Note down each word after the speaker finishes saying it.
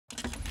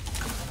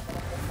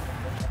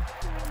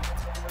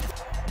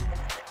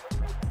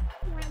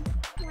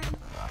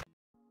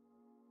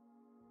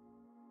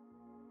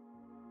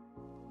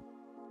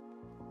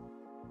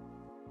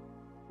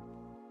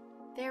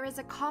There is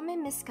a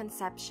common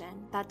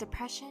misconception that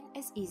depression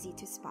is easy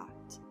to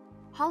spot.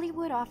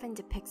 Hollywood often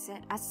depicts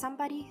it as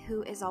somebody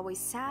who is always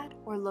sad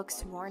or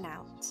looks worn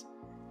out.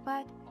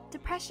 But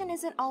depression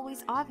isn't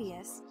always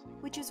obvious,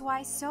 which is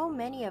why so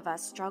many of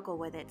us struggle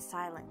with it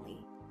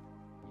silently.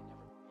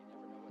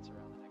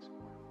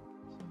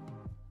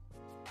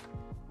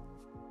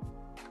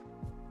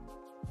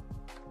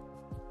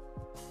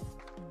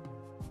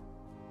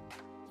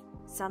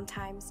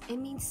 Sometimes it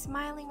means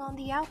smiling on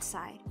the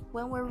outside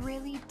when we're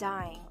really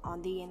dying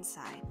on the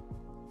inside.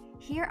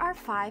 Here are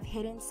 5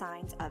 hidden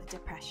signs of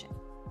depression.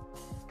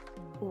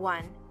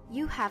 1.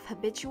 You have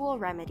habitual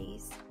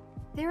remedies.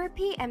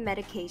 Therapy and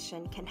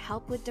medication can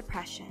help with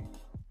depression,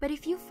 but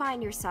if you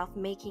find yourself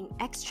making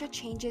extra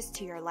changes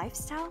to your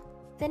lifestyle,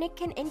 then it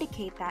can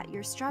indicate that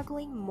you're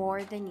struggling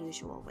more than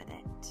usual with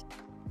it.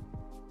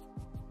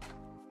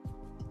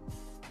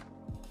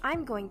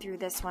 I'm going through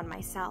this one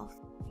myself.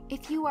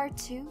 If you are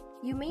too,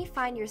 you may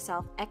find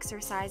yourself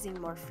exercising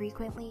more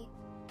frequently,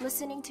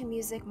 listening to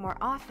music more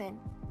often,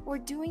 or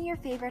doing your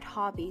favorite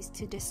hobbies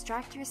to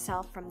distract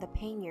yourself from the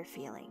pain you're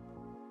feeling.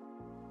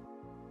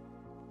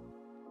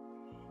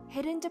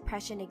 Hidden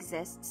depression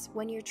exists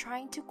when you're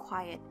trying to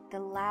quiet the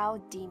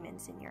loud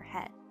demons in your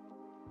head.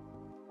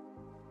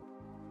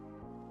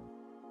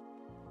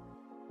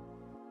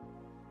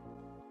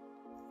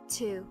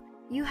 2.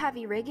 You have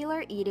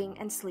irregular eating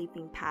and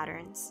sleeping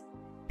patterns.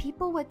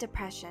 People with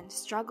depression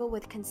struggle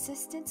with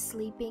consistent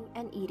sleeping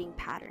and eating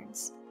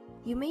patterns.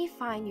 You may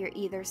find you're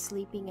either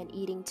sleeping and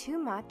eating too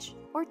much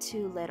or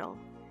too little.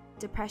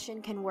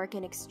 Depression can work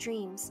in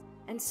extremes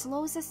and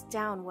slows us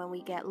down when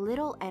we get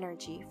little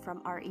energy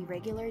from our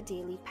irregular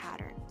daily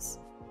patterns.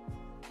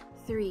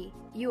 3.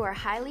 You are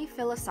highly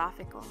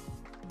philosophical.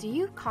 Do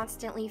you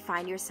constantly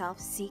find yourself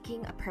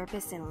seeking a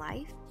purpose in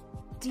life?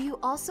 Do you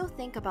also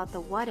think about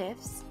the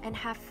what-ifs and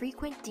have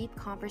frequent deep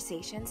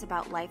conversations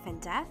about life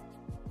and death?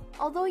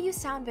 Although you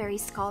sound very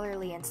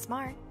scholarly and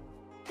smart,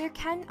 there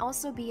can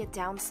also be a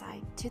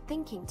downside to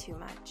thinking too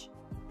much.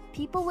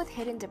 People with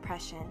hidden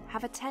depression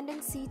have a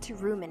tendency to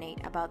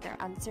ruminate about their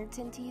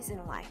uncertainties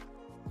in life.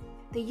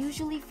 They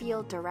usually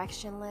feel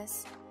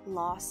directionless,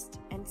 lost,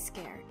 and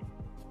scared.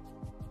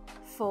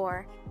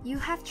 4. You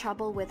have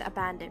trouble with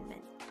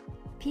abandonment.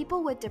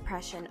 People with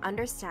depression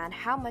understand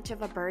how much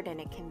of a burden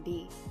it can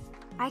be.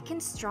 I can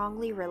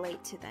strongly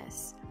relate to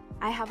this.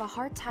 I have a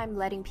hard time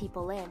letting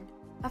people in,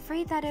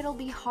 afraid that it'll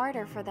be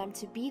harder for them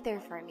to be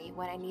there for me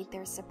when I need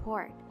their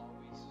support.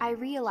 I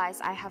realize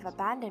I have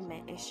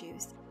abandonment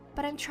issues,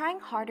 but I'm trying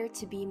harder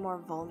to be more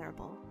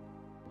vulnerable.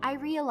 I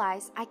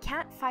realize I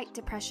can't fight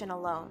depression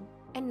alone,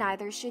 and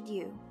neither should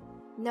you.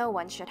 No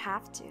one should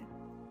have to.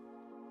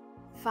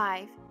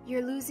 5.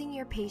 You're losing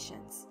your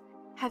patience.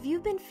 Have you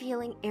been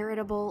feeling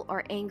irritable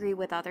or angry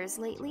with others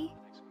lately?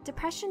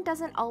 Depression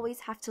doesn't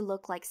always have to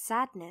look like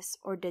sadness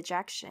or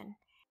dejection.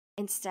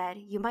 Instead,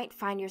 you might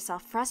find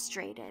yourself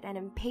frustrated and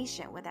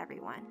impatient with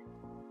everyone.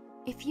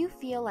 If you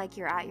feel like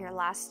you're at your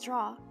last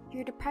straw,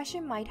 your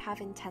depression might have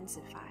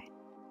intensified.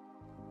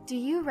 Do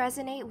you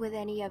resonate with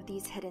any of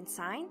these hidden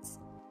signs?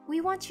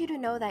 We want you to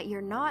know that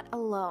you're not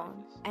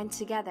alone, and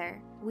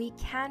together, we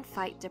can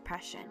fight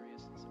depression.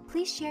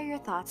 Please share your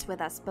thoughts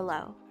with us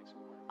below.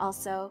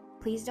 Also,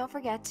 please don't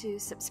forget to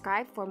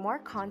subscribe for more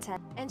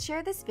content and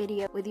share this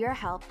video. With your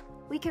help,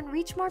 we can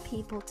reach more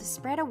people to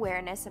spread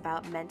awareness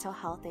about mental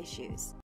health issues.